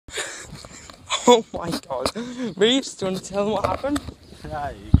Oh my god. Reese, do you want to tell them what happened?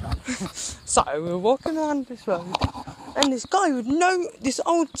 Yeah, you can. So, we were walking around this road, and this guy with this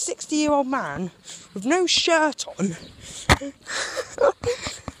old 60-year-old man with no shirt on,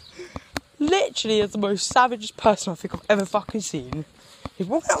 literally is the most savage person I think I've ever fucking seen. He's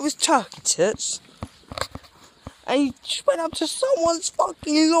walking out with his turkey tits, and he just went up to someone's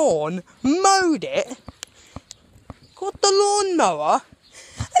fucking lawn, mowed it, got the lawnmower,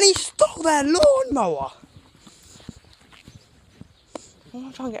 and he stole their lawnmower. I'm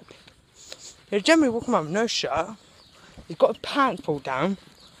gonna try and get. He's generally walking around with no shirt. He's got his pants pulled down.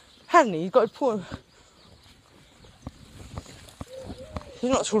 Hasn't he? He's got his pull. He's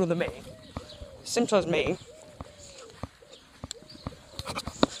not taller than me. Same size as me.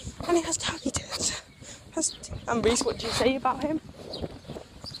 And he has turkey tits. And Reese, what did you say about him?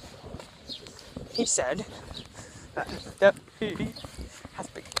 He said that he has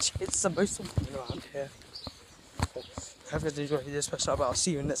big tits and most of them around here. I hope you guys enjoyed this special, but I'll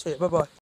see you in the next video. Bye bye.